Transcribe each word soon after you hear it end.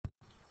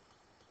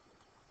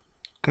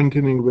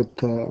Continuing with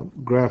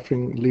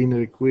graphing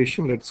linear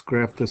equation, let's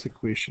graph this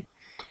equation.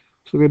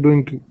 So we're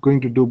going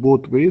to do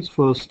both ways.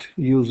 First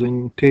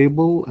using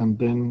table and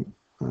then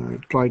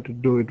try to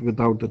do it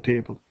without the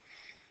table.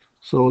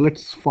 So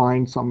let's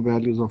find some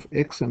values of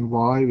x and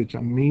y which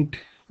are neat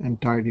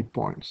and tidy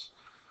points.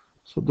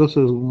 So this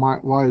is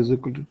y is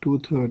equal to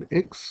 2/3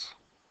 x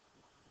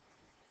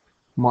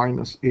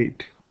minus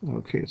 8.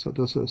 Okay, so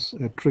this is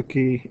a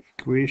tricky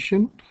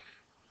equation,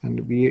 and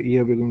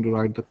here we're going to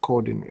write the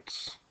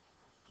coordinates.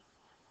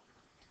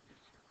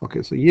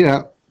 Okay, so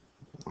here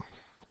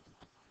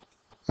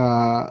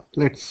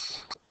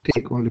let's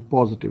take only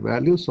positive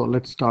values. So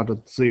let's start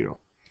at 0.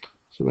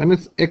 So when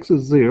x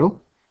is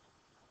 0,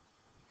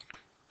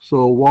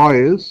 so y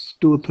is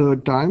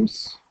 2/3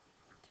 times.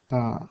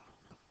 So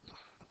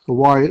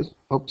y is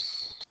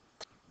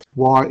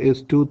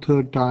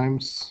 2/3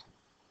 times.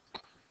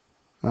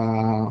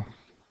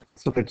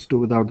 So let's do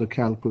without the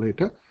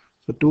calculator.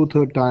 So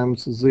 2/3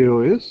 times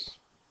 0 is,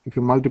 if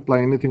you multiply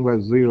anything by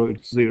 0,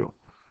 it's 0.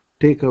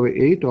 Take away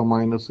 8 or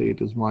minus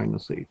 8 is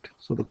minus 8.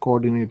 So the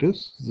coordinate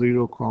is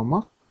 0,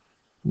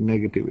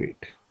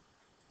 -8.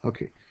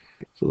 Okay.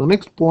 So the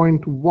next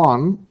point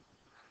 1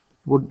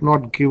 would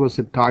not give us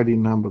a tidy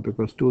number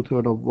because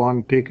 2/3 of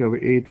 1 take away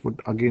 8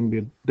 would again be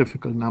a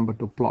difficult number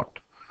to plot.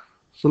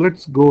 So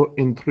let's go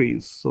in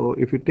threes. So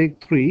if you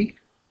take 3,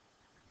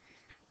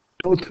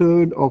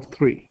 2/3 of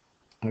 3.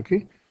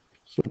 Okay.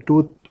 So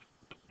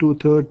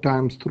 2/3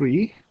 times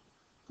 3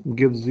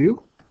 gives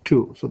you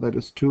 2. So that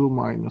is 2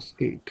 minus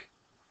 8.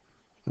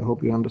 I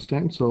hope you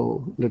understand.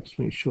 So let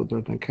me show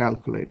that in a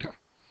calculator.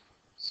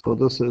 So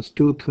this is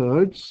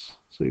 2/3.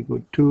 So you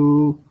go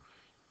 2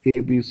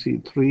 ABC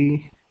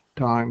 3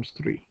 times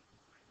 3.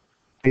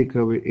 Take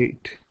away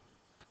 8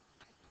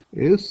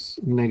 is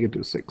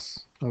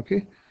 -6.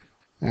 Okay.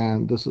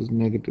 And this is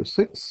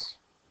 -6.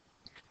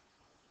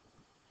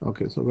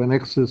 Okay. So when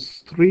x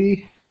is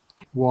 3,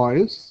 y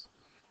is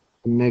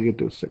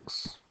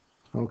 -6.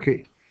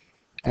 Okay.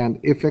 And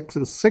if x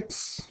is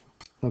 6,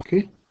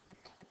 okay,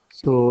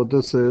 so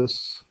this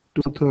is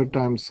 2/3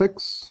 times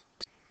 6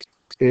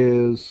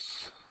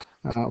 is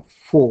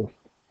 4.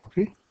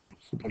 Okay,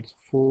 so that's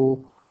 4.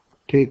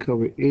 Take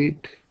away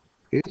 8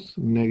 is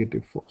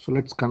 -4. So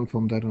let's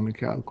confirm that on a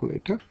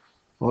calculator.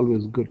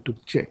 Always good to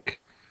check.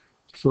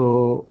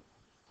 So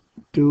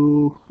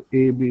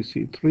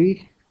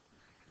 2ABC3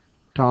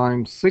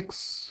 times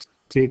 6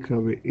 take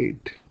away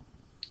 8.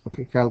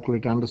 Okay,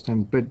 calculator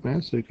understand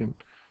bitmass, so you can,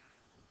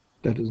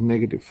 that is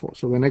 -4.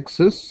 So when x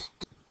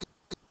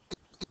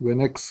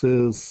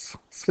is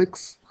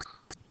 6,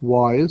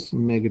 y is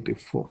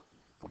 -4.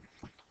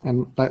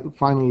 And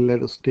finally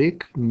let us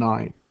take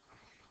 9.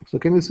 So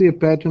can you see a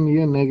pattern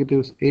here?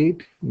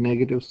 -8,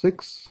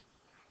 -6,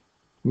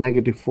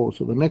 -4.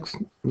 So the next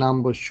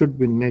number should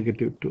be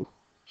 -2.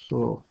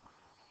 So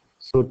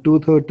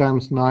 2/3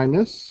 times 9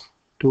 is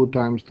 2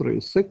 times 3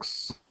 is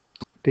 6.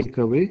 Take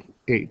away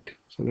 8.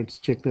 So let's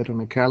check that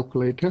on a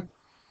calculator.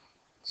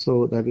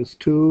 So that is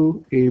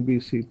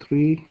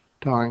 2ABC3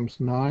 times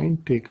 9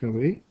 take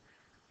away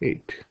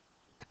 8,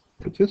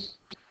 which is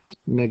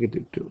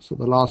 -2. So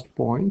the last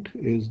point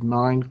is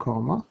 9,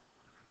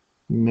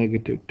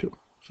 -2.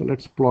 So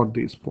let's plot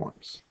these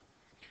points.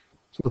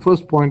 So the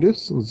first point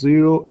is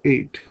 0,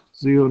 8.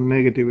 0,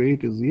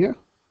 -8 is here.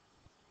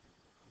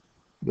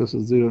 This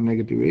is 0,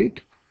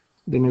 -8.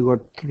 Then you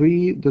got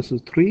 3. This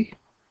is 3.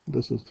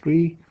 This is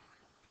 3.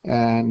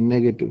 And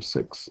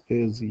 -6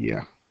 is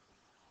here.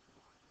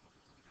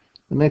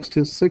 The next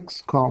is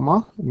 6,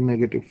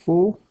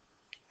 -4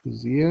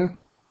 is here,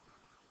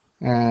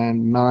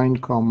 and 9,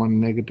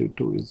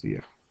 -2 is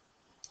here.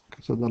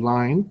 Okay, so the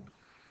line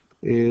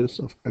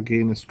is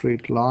again a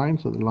straight line,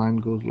 so the line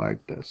goes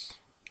like this.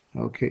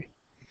 Okay,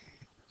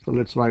 so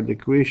let's write the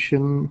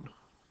equation.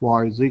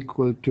 Y is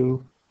equal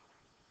to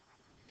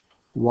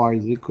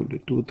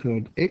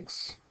 2/3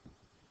 x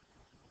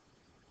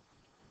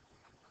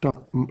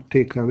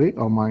take away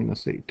or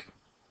minus 8.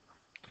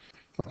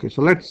 Okay,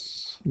 so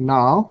let's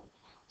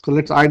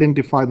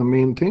identify the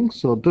main thing.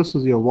 So this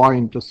is your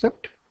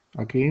y-intercept.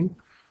 Again,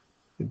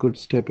 a good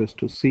step is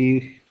to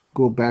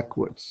go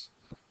backwards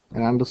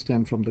and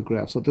understand from the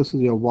graph. So this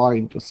is your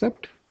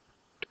y-intercept.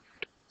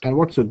 And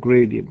what's your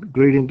gradient?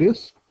 Gradient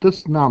is,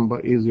 this number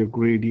is your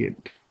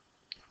gradient.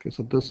 Okay,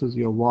 so this is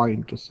your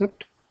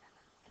y-intercept.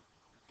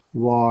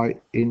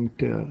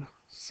 Y-intercept.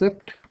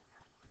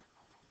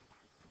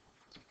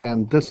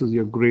 And this is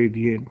your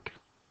gradient,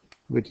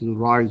 which is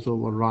rise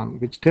over run,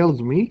 which tells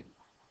me,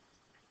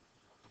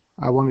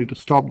 I want you to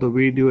stop the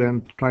video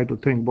and try to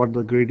think what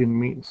the gradient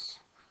means.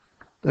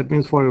 That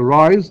means for a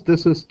rise,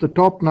 this is the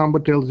top number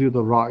tells you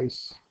the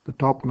rise. The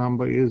top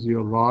number is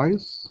your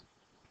rise,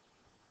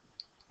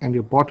 and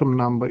your bottom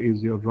number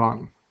is your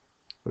run.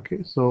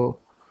 Okay, so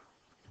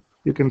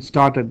you can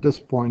start at this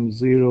point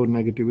 0,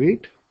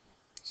 -8.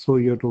 So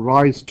you have to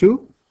rise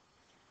to,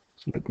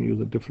 so let me use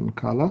a different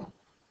color.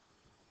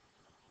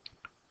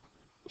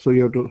 So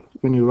you have to,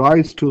 when you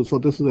rise to, so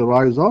this is a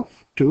rise of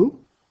 2,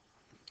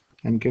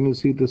 and can you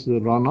see this is a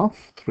run of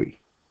 3.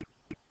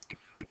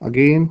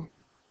 Again,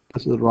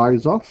 This is the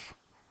rise of,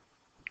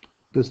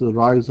 this is the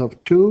rise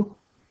of 2,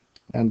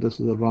 and this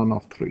is the run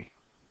of 3.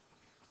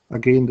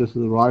 Again, this is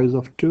the rise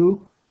of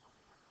 2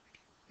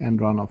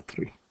 and run of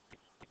 3.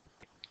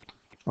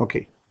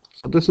 Okay,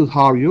 so this is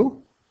how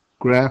you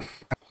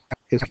graph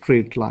a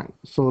straight line.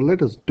 So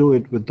let us do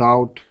it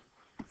without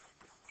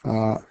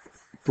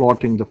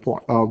plotting the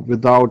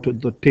without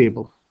the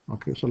table.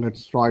 Okay, so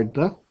let's write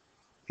the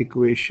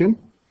equation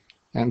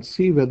and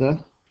see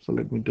whether, so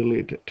let me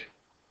delete it.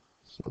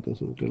 So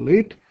this is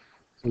delete.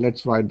 So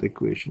let's write the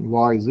equation.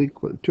 Y is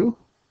equal to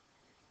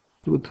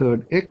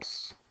 2/3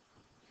 x,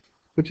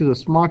 which is a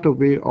smarter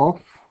way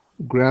of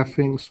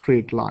graphing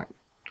straight line.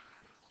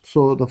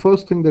 So the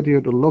first thing that you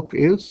have to look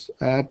is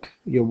at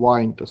your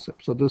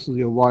y-intercept. So this is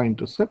your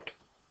y-intercept.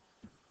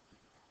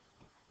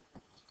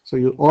 So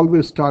you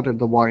always start at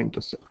the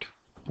y-intercept.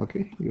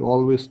 Okay, you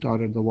always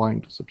start at the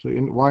y-intercept. So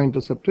in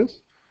y-intercept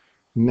is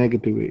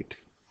 -8.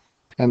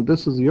 And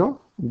this is your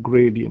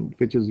gradient,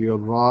 which is your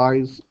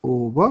rise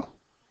over,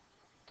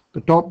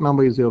 the top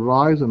number is your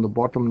rise and the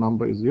bottom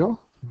number is your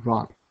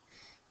run.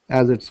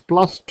 As it's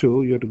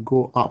 +2, you have to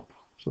go up.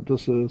 So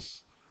this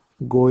is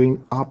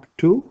going up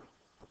 2,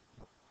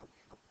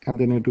 and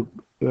then you have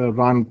to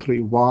run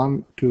 3,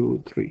 1,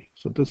 2, 3.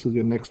 So this is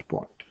your next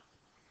point.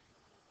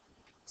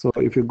 So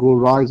if you go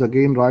rise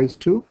again, rise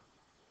 2,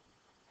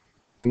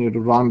 you have to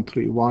run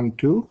 3, 1,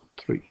 2,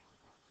 3.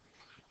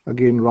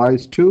 Again,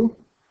 rise 2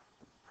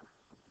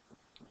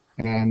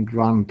 and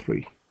run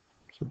 3.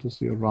 So this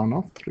is your run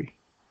of 3.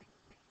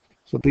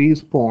 So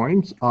these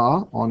points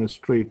are on a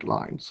straight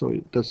line. So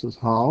this is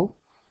how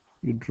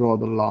you draw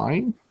the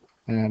line,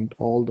 and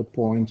all the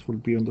points will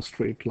be on the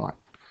straight line.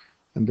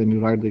 And then you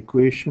write the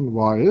equation.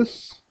 Y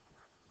is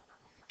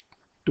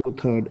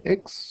 2/3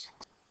 x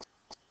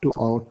to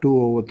our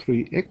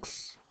 2/3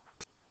 x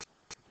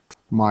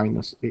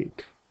minus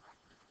 8.